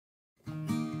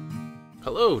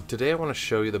Hello, today I want to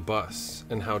show you the bus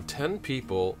and how 10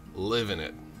 people live in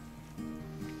it.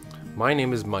 My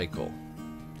name is Michael,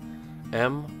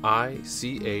 M-I-C-H-A-E-L.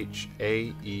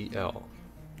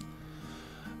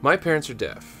 My parents are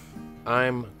deaf.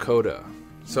 I'm CODA.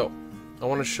 So, I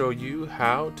want to show you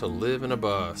how to live in a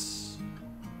bus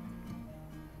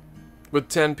with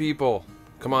 10 people.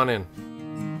 Come on in.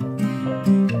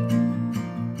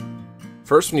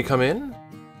 First, when you come in,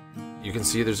 you can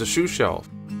see there's a shoe shelf.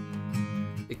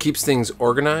 It keeps things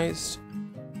organized,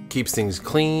 keeps things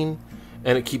clean,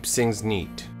 and it keeps things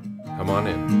neat. Come on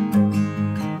in.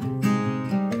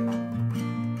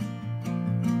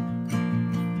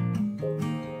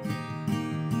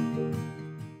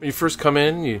 When you first come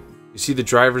in, you see the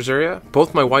driver's area.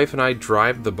 Both my wife and I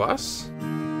drive the bus.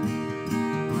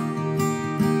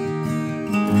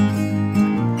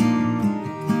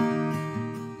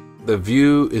 The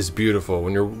view is beautiful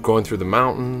when you're going through the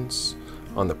mountains,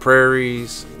 on the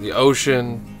prairies, the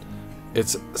ocean.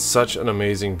 It's such an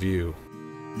amazing view.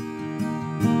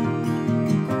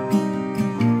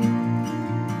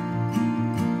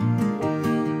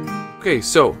 Okay,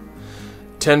 so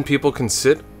 10 people can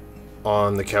sit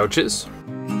on the couches,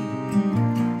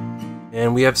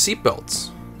 and we have seat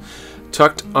belts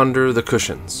tucked under the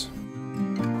cushions.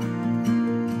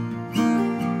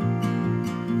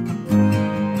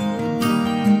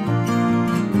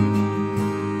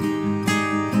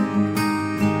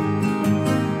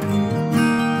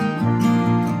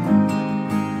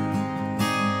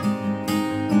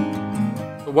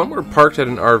 When we're parked at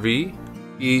an RV,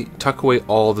 we tuck away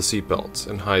all the seat belts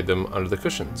and hide them under the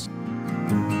cushions.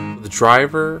 The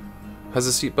driver has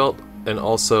a seat belt, and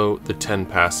also the 10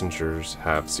 passengers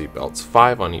have seat belts,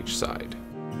 5 on each side.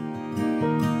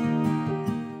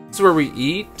 This is where we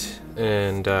eat,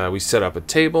 and we set up a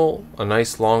table, a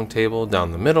nice long table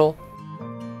down the middle.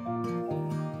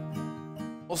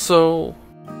 Also,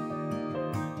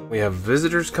 we have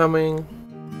visitors coming.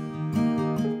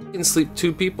 You can sleep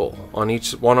 2 people on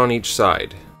one on each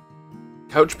side.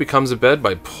 Couch becomes a bed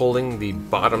by pulling the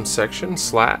bottom section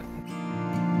slat.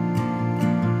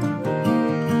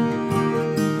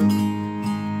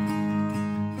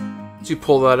 Once you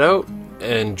pull that out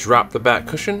and drop the back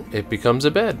cushion, it becomes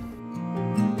a bed.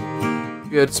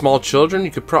 If you had small children,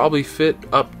 you could probably fit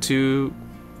up to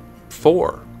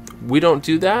 4. We don't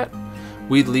do that.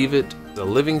 We leave it the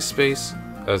living space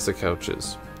as the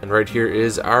couches. And right here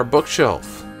is our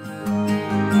bookshelf.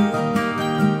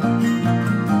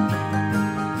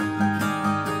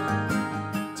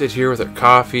 Sit here with our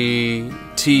coffee,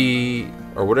 tea,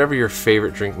 or whatever your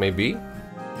favorite drink may be.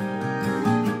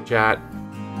 Chat.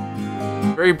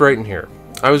 Very bright in here.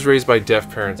 I was raised by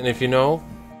deaf parents, and if you know,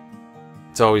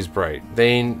 it's always bright.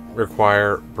 They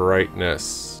require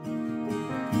brightness.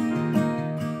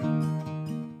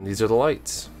 These are the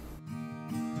lights.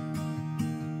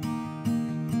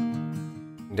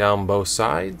 Down both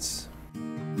sides.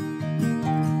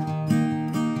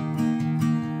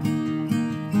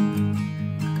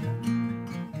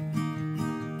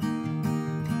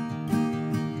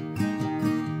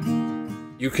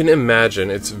 You can imagine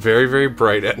it's very, very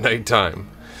bright at nighttime.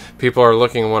 People are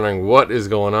looking and wondering what is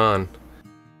going on.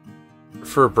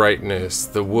 For brightness,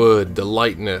 the wood, the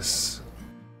lightness.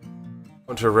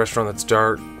 Going to a restaurant that's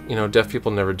dark, you know, deaf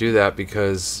people never do that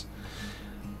because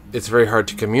it's very hard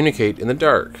to communicate in the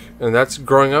dark. And that's,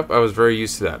 growing up, I was very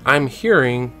used to that. I'm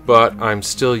hearing, but I'm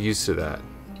still used to that.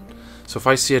 So if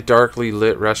I see a darkly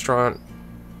lit restaurant,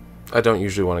 I don't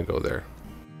usually want to go there.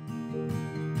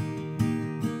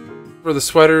 For the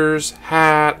sweaters,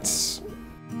 hats.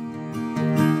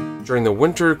 During the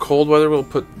winter, cold weather, we'll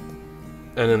put,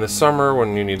 and in the summer,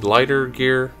 when you need lighter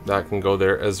gear, that can go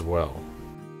there as well.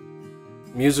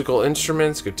 Musical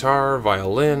instruments, guitar,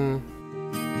 violin.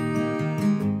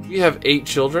 We have 8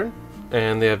 children,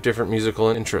 and they have different musical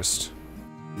interests.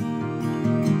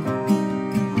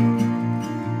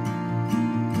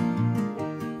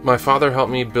 My father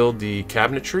helped me build the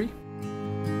cabinetry.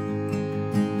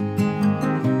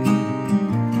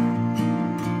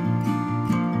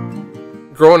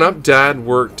 Growing up, Dad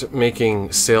worked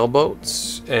making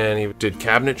sailboats, and he did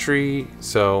cabinetry,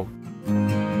 so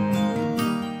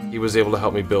he was able to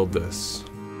help me build this.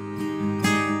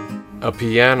 A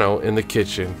piano in the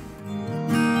kitchen.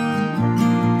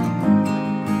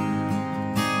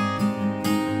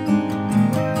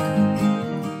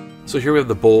 So here we have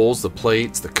the bowls, the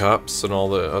plates, the cups, and all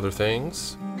the other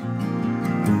things.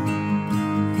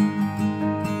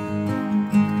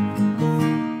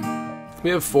 We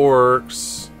have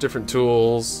forks, different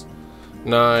tools,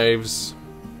 knives.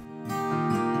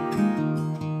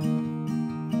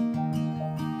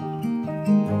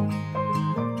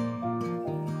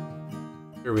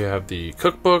 Here we have the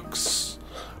cookbooks,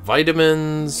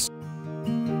 vitamins,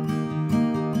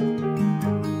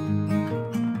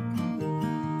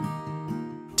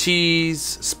 teas,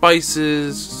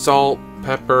 spices, salt,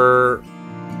 pepper.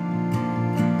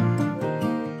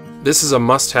 This is a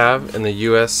must-have in the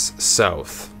US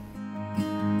South.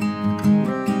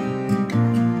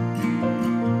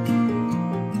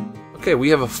 Okay, we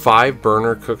have a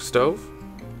 5-burner cook stove.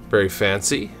 Very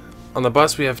fancy. On the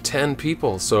bus we have 10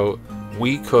 people, so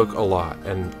we cook a lot,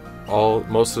 and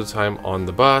most of the time on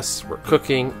the bus we're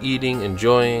cooking, eating,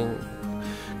 enjoying,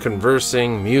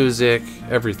 conversing, music,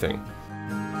 everything.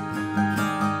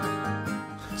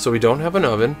 So we don't have an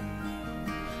oven.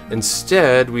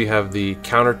 Instead, we have the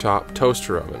countertop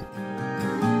toaster oven.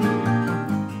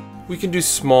 We can do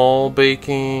small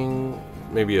baking,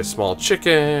 maybe a small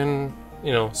chicken,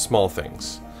 you know, small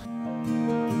things.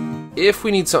 If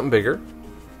we need something bigger,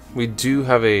 we do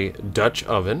have a Dutch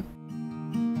oven.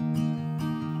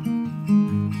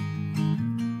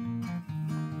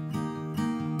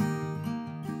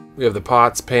 We have the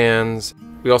pots, pans.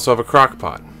 We also have a crock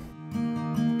pot.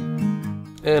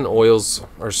 And oils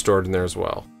are stored in there as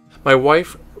well. My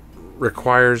wife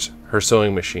requires her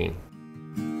sewing machine.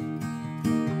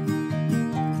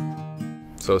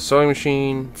 So sewing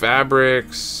machine,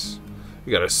 fabrics,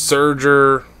 we got a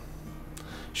serger.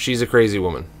 She's a crazy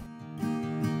woman.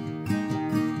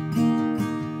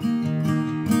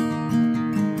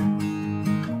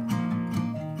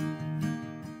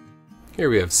 Here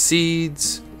we have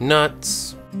seeds,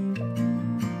 nuts.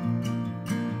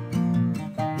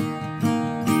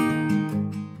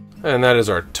 And that is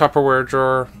our Tupperware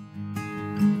drawer.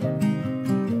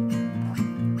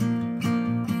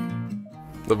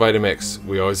 The Vitamix,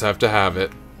 we always have to have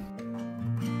it.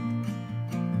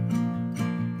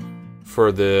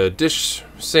 For the dish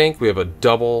sink, we have a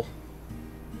double.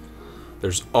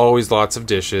 There's always lots of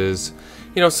dishes.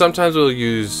 You know, sometimes we'll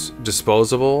use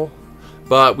disposable,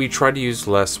 but we try to use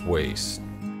less waste.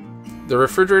 The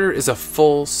refrigerator is a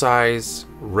full-size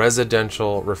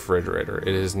residential refrigerator.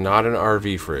 It is not an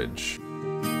RV fridge.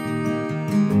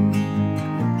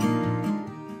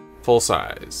 Full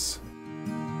size.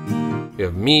 We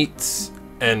have meats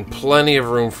and plenty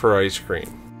of room for ice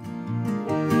cream.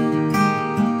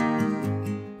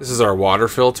 This is our water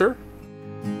filter.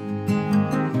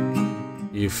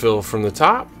 You fill from the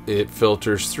top, it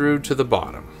filters through to the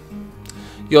bottom.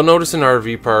 You'll notice in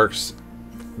RV parks,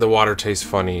 the water tastes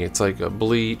funny. It's like a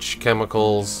bleach,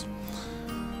 chemicals.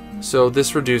 So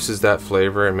this reduces that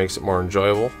flavor and makes it more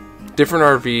enjoyable.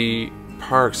 Different RV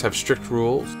parks have strict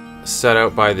rules set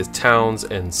out by the towns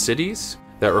and cities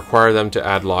that require them to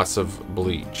add lots of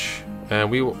bleach. And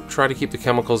we will try to keep the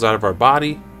chemicals out of our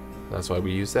body. That's why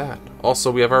we use that. Also,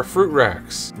 we have our fruit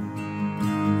racks.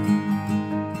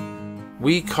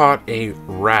 We caught a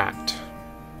rat.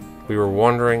 We were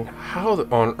wondering how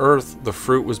on earth the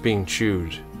fruit was being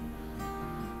chewed.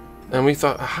 And we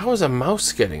thought, how is a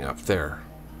mouse getting up there?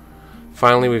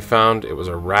 Finally, we found it was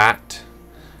a rat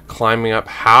climbing up.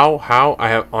 How?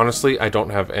 Honestly, I don't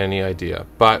have any idea.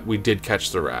 But we did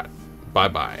catch the rat.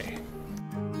 Bye-bye.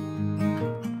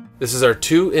 This is our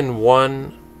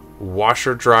 2-in-1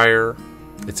 washer dryer.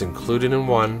 It's included in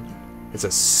one. It's a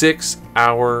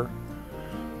 6-hour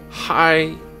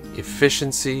high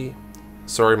efficiency.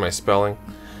 Sorry, my spelling.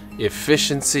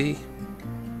 Efficiency.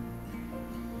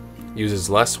 Uses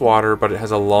less water, but it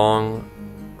has a long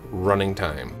running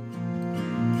time.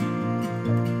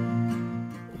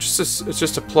 It's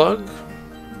just a plug.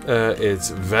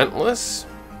 It's ventless,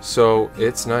 so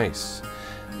it's nice.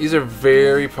 These are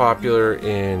very popular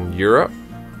in Europe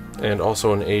and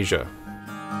also in Asia.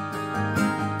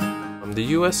 The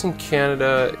US and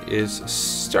Canada is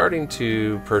starting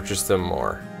to purchase them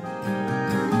more.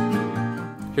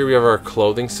 Here we have our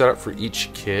clothing setup for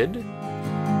each kid.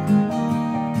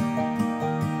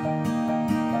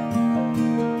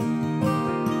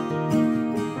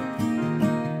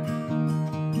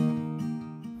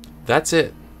 That's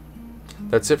it.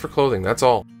 That's it for clothing. That's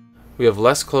all. We have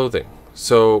less clothing.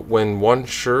 So when one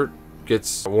shirt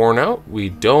gets worn out, we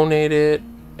donate it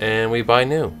and we buy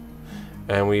new.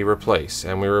 And we replace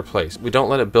and we replace. We don't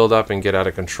let it build up and get out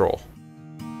of control.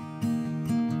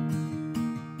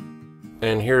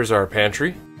 And here's our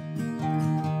pantry.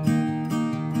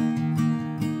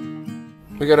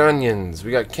 We got onions,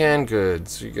 we got canned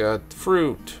goods, we got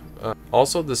fruit.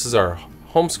 Also, this is our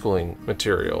homeschooling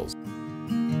materials.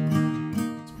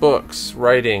 Books,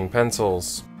 writing,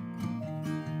 pencils.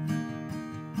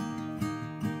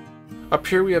 Up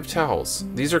here we have towels.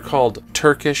 These are called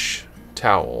Turkish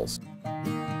towels.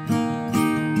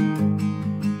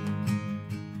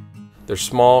 They're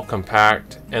small,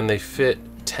 compact, and they fit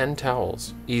 10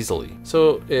 towels easily.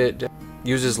 So it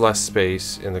uses less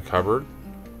space in the cupboard.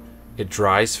 It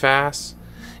dries fast.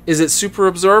 Is it super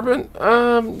absorbent?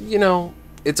 You know,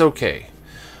 it's okay.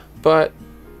 But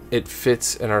it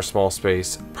fits in our small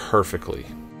space perfectly.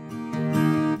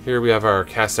 Here we have our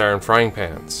cast iron frying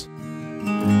pans.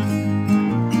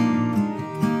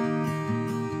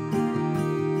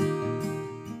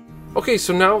 Okay,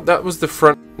 so now that was the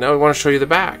front. Now we want to show you the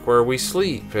back, where we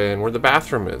sleep and where the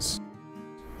bathroom is.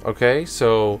 Okay,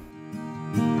 so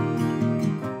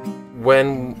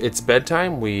when it's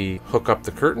bedtime, we hook up the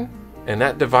curtain, and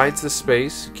that divides the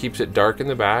space, keeps it dark in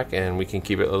the back, and we can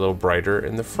keep it a little brighter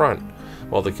in the front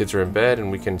while the kids are in bed,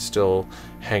 and we can still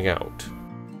hang out.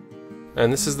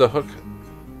 And this is the hook.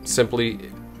 Simply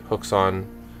hooks on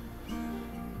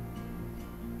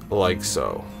like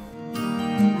so.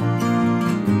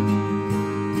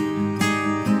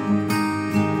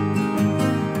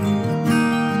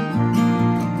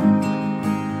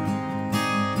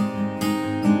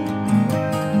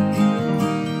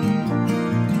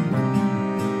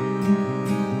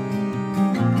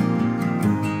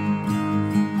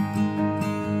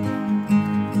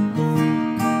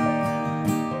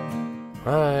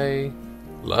 Hi,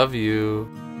 love you.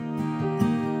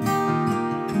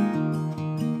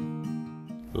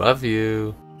 Love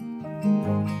you.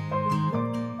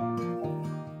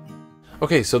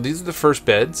 Okay, so these are the first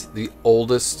beds, the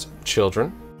oldest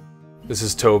children. This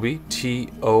is Toby,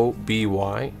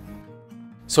 T-O-B-Y.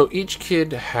 So each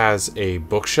kid has a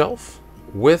bookshelf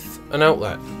with an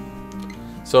outlet.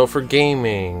 So for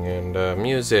gaming and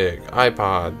music,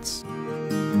 iPods.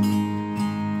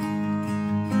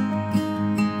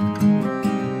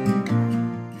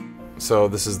 So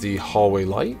this is the hallway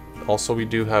light. Also, we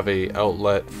do have a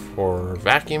outlet for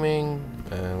vacuuming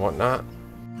and whatnot.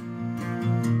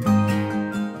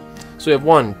 So we have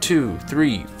 1, 2,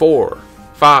 3, 4,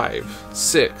 5,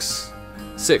 6.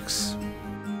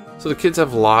 So the kids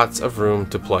have lots of room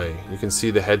to play. You can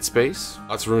see the headspace.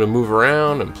 Lots of room to move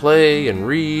around and play and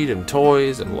read and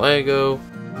toys and Lego.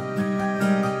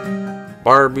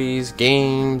 Barbies,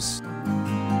 games.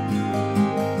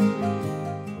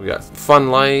 We got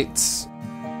fun lights.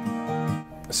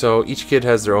 So each kid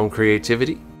has their own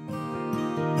creativity.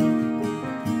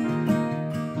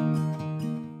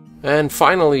 And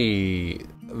finally,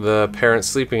 the parent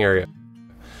sleeping area.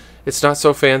 It's not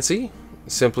so fancy.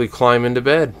 Simply climb into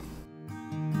bed.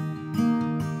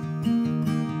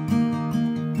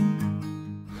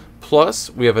 Plus,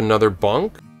 we have another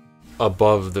bunk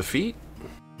above the feet.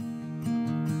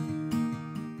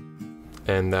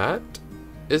 And that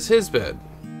is his bed.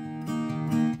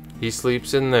 He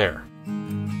sleeps in there.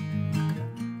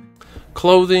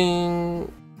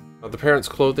 Clothing. The parents'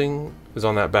 clothing is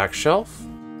on that back shelf.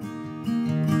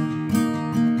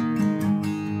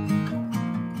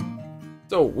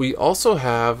 So we also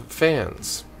have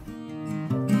fans.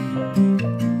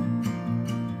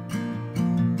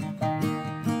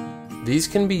 These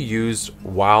can be used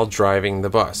while driving the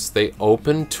bus. They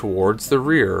open towards the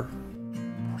rear,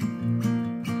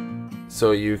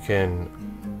 so you can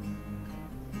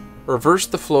reverse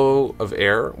the flow of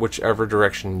air whichever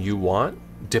direction you want,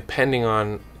 depending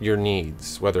on your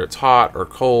needs, whether it's hot or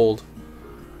cold,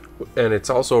 and it's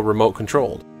also remote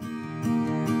controlled.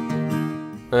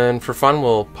 And for fun,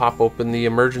 we'll pop open the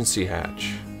emergency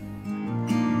hatch.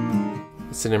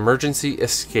 It's an emergency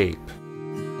escape.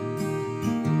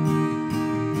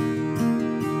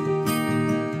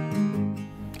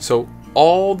 So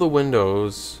all the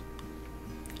windows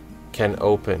can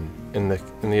open in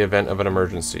the event of an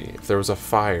emergency. If there was a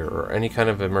fire or any kind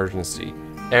of emergency,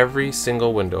 every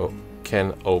single window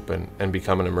can open and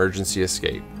become an emergency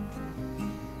escape.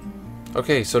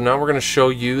 Okay, so now we're going to show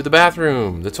you the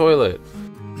bathroom, the toilet.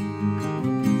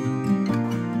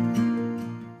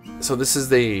 So this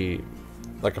is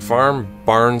like a farm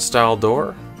barn style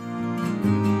door.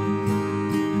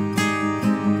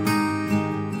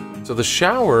 So the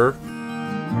shower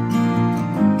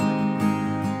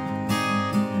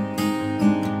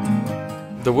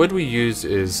the wood we use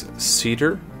is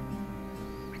cedar.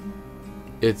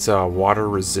 It's water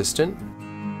resistant.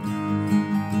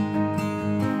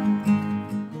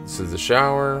 This is the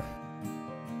shower.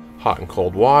 Hot and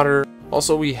cold water.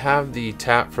 Also, we have the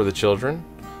tap for the children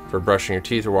for brushing your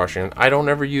teeth or washing it. I don't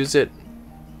ever use it,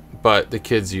 but the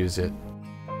kids use it.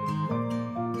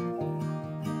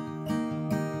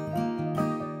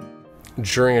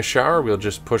 During a shower, we'll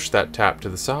just push that tap to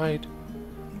the side,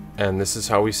 and this is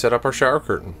how we set up our shower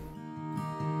curtain.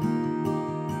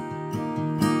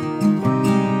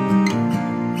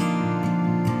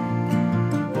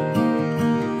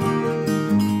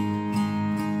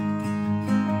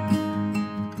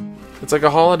 It's like a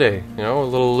holiday, you know, a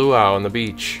little luau on the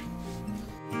beach.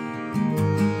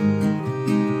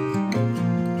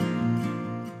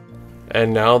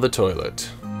 And now the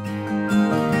toilet.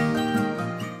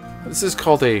 This is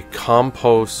called a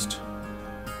compost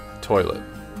toilet.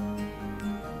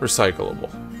 Recyclable.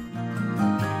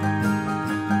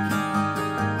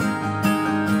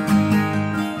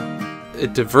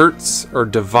 It diverts or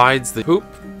divides the poop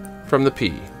from the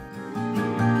pee.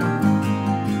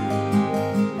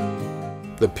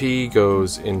 The pee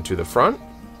goes into the front,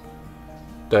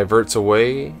 diverts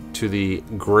away to the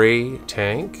gray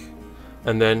tank,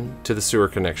 and then to the sewer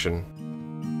connection.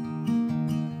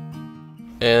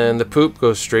 And the poop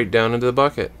goes straight down into the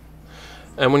bucket.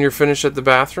 And when you're finished at the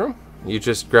bathroom, you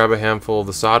just grab a handful of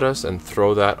the sawdust and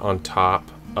throw that on top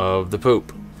of the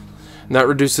poop. And that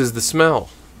reduces the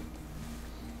smell.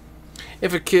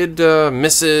 If a kid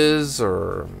misses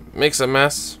or makes a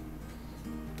mess,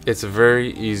 it's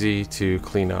very easy to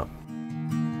clean up.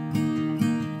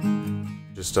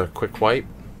 Just a quick wipe.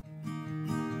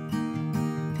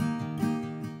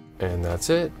 And that's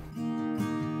it.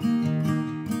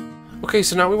 Okay,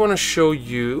 so now we want to show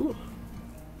you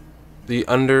the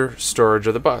under storage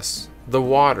of the bus. The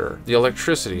water, the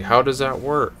electricity, how does that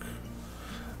work?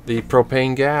 The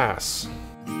propane gas.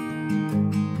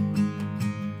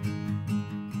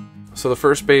 So the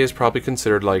first bay is probably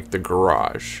considered like the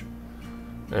garage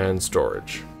and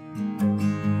storage.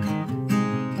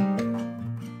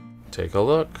 Take a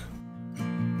look.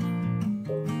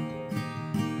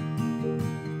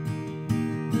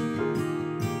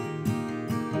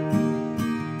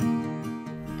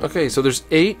 Okay, so there's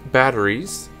 8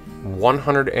 batteries,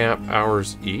 100 amp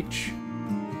hours each.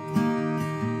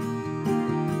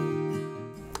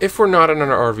 If we're not in an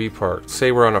RV park,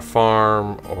 say we're on a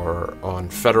farm or on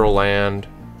federal land,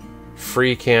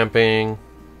 free camping,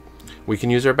 we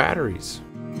can use our batteries.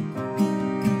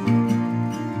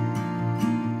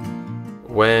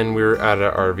 When we're at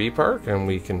an RV park and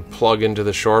we can plug into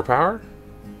the shore power,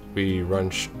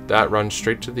 that runs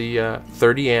straight to the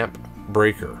 30 amp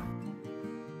breaker.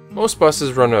 Most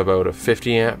buses run about a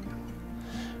 50 amp.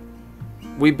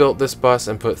 We built this bus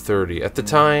and put 30. At the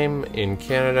time in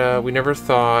Canada, we never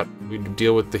thought we'd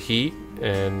deal with the heat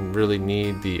and really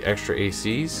need the extra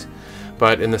ACs.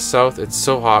 But in the south, it's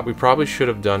so hot, we probably should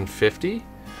have done 50,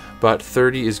 but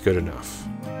 30 is good enough.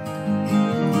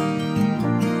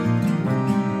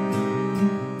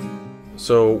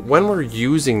 So when we're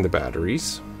using the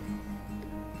batteries,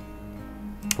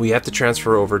 we have to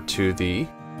transfer over to the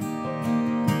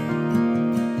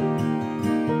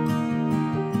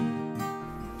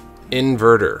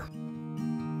inverter.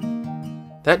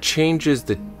 That changes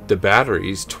the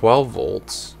batteries 12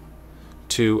 volts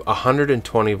to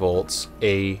 120 volts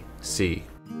AC.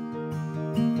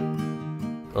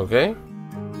 Okay?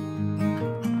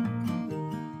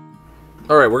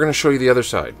 Alright, we're going to show you the other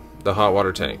side, the hot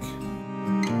water tank.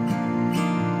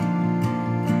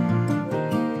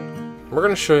 We're going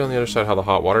to show you on the other side how the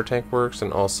hot water tank works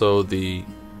and also the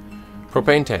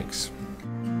propane tanks.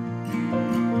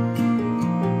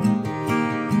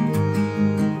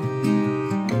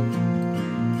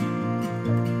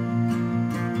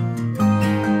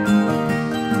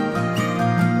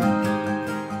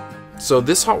 So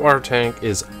this hot water tank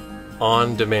is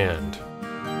on demand,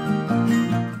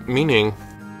 meaning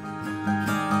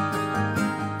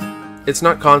it's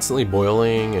not constantly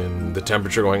boiling and the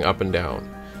temperature going up and down.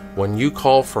 When you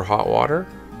call for hot water,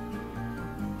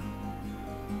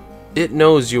 it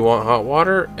knows you want hot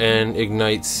water and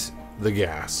ignites the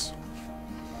gas.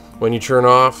 When you turn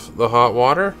off the hot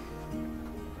water,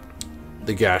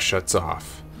 the gas shuts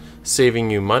off, saving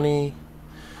you money.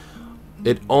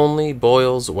 It only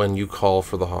boils when you call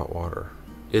for the hot water.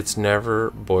 It's never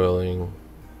boiling.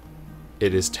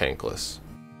 It is tankless.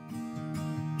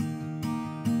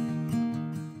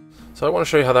 So I want to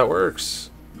show you how that works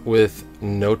with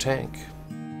no tank.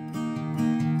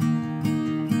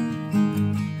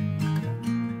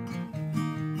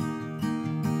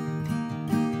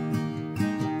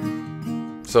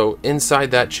 So inside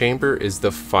that chamber is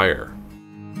the fire.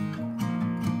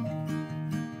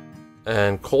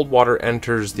 And cold water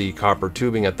enters the copper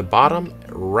tubing at the bottom,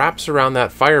 wraps around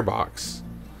that firebox.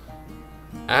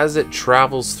 As it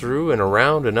travels through and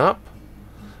around and up,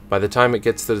 by the time it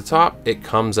gets to the top, it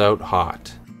comes out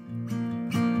hot.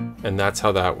 And that's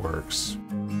how that works.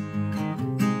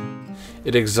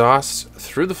 It exhausts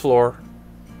through the floor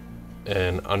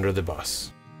and under the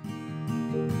bus.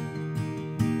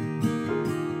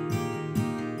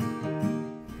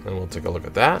 And we'll take a look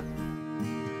at that.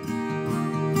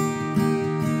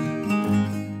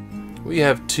 We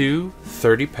have two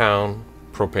 30-pound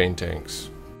propane tanks.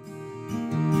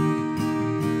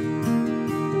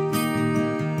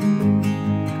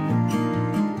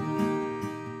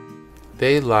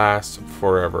 They last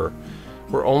forever.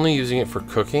 We're only using it for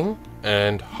cooking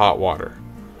and hot water.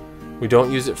 We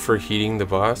don't use it for heating the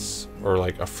bus or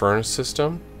like a furnace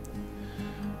system.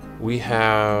 We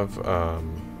have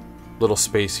little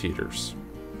space heaters.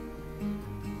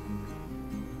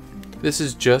 This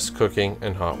is just cooking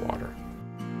and hot water.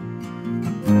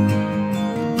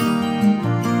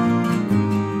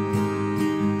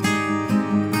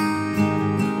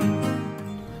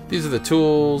 These are the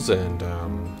tools and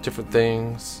different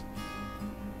things,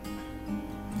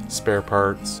 spare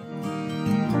parts.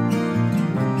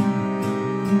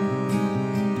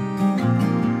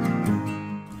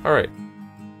 All right,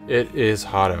 it is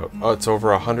hot out. Oh, it's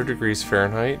over 100 degrees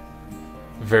Fahrenheit.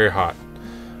 Very hot.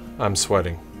 I'm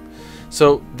sweating.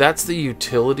 So that's the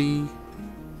utility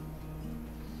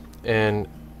and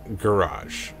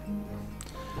garage.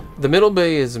 The middle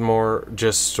bay is more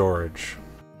just storage.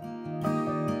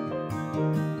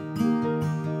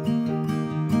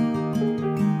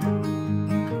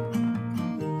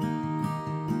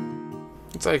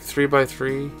 It's like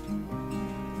 3x3.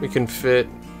 We can fit,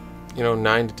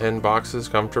 9 to 10 boxes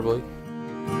comfortably.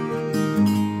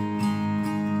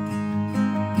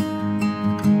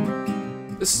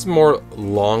 This is more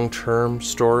long-term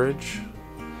storage.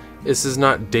 This is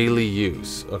not daily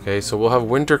use, okay? So we'll have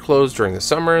winter clothes during the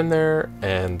summer in there,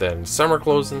 and then summer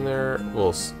clothes in there.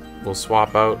 We'll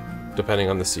swap out depending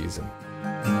on the season.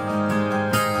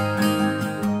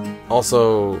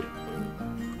 Also,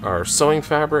 our sewing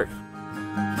fabric.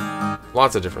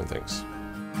 Lots of different things.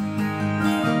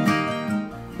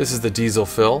 This is the diesel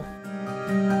fill.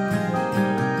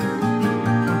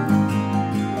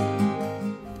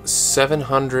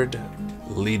 $700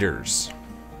 liters.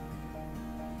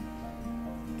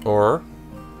 Or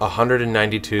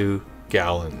 192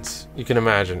 gallons. You can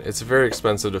imagine, it's very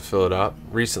expensive to fill it up.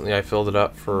 Recently I filled it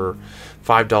up for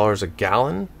 $5 a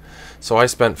gallon. So I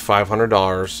spent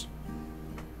 $500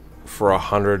 for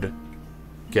 100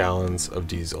 gallons of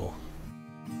diesel.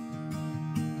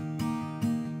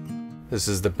 This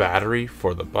is the battery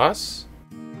for the bus.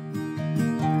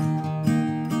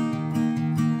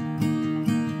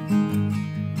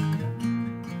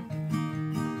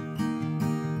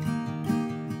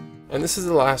 And this is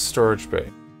the last storage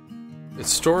bay. It's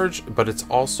storage, but it's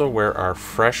also where our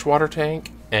fresh water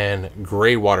tank and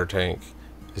gray water tank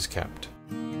is kept.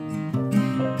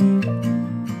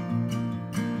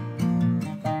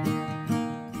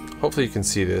 Hopefully you can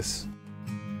see this.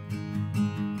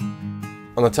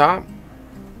 On the top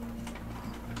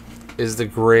is the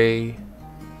gray.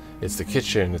 It's the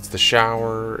kitchen, it's the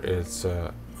shower, it's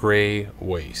gray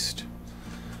waste.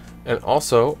 And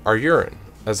also our urine,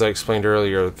 as I explained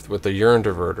earlier with the urine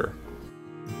diverter.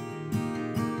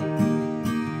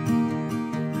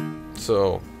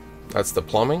 So that's the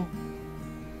plumbing.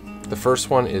 The first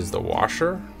one is the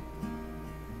washer,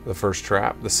 the first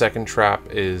trap. The second trap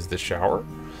is the shower.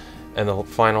 And the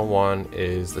final one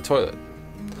is the toilet.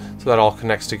 So that all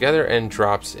connects together and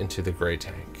drops into the gray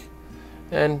tank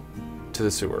and to the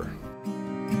sewer.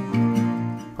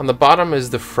 On the bottom is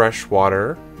the fresh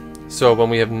water. So when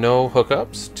we have no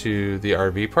hookups to the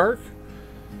RV park,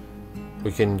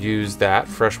 we can use that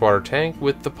freshwater tank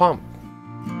with the pump.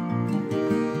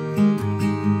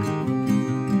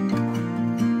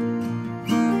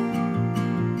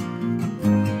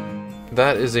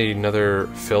 That is another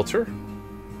filter.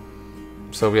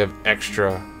 So we have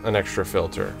an extra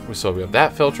filter. So we have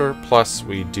that filter, plus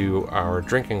we do our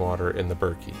drinking water in the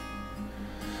Berkey.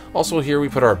 Also here we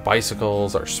put our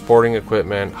bicycles, our sporting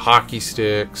equipment, hockey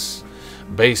sticks,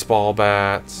 baseball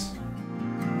bats,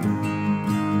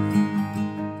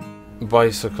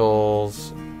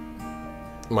 bicycles,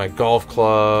 my golf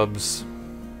clubs,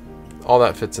 all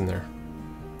that fits in there.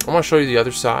 I'm going to show you the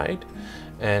other side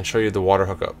and show you the water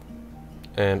hookup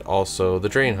and also the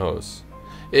drain hose.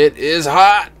 It is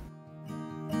hot!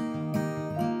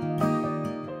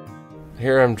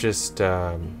 Here I'm just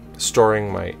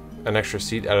storing an extra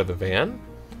seat out of the van.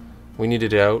 We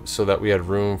needed it out so that we had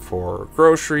room for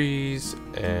groceries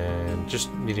and just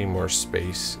needing more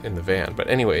space in the van. But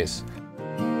anyways,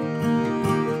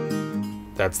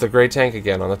 that's the gray tank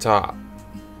again on the top.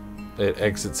 It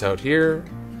exits out here,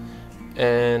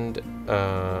 and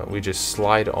we just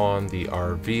slide on the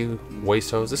RV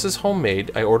waste hose. This is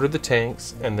homemade. I ordered the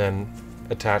tanks and then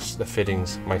attached the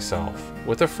fittings myself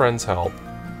with a friend's help.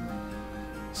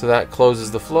 So that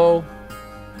closes the flow.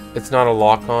 It's not a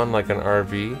lock-on like an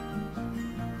RV.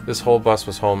 This whole bus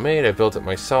was homemade. I built it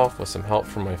myself with some help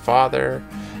from my father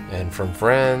and from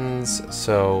friends.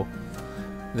 So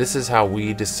this is how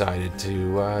we decided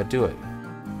to do it.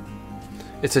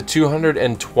 It's a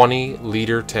 220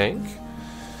 liter tank.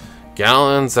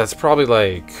 Gallons, that's probably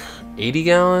like 80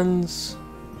 gallons.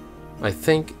 I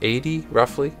think 80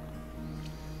 roughly.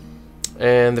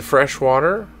 And the fresh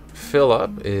water fill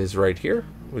up is right here.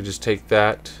 We just take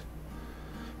that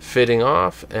fitting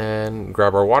off and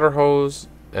grab our water hose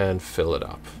and fill it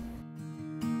up.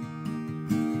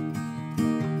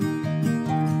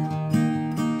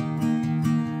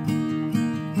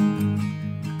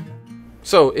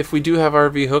 So if we do have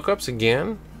RV hookups,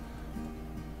 again,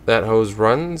 that hose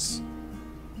runs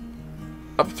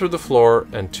up through the floor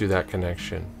and to that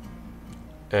connection.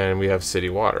 And we have city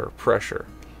water pressure.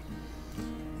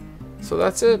 So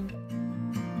that's it.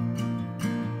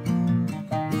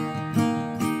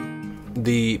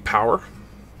 The power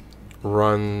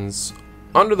runs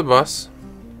under the bus.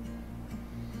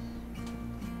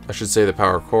 I should say the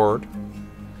power cord.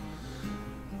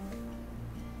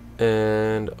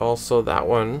 And also that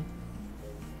one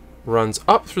runs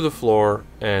up through the floor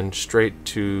and straight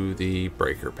to the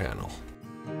breaker panel.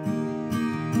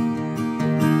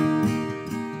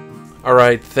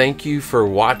 Alright, thank you for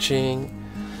watching.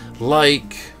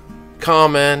 Like,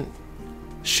 comment,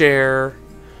 share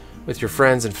with your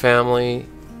friends and family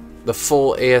the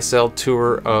full ASL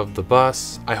tour of the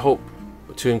bus. I hope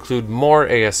to include more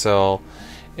ASL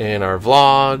in our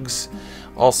vlogs.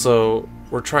 Also,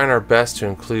 we're trying our best to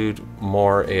include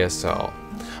more ASL.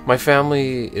 My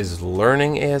family is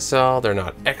learning ASL. They're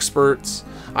not experts.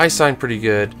 I sign pretty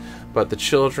good, but the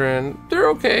children, they're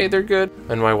okay, they're good.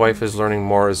 And my wife is learning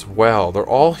more as well. They're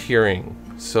all hearing,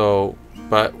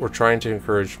 but we're trying to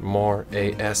encourage more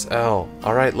ASL.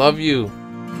 All right, love you.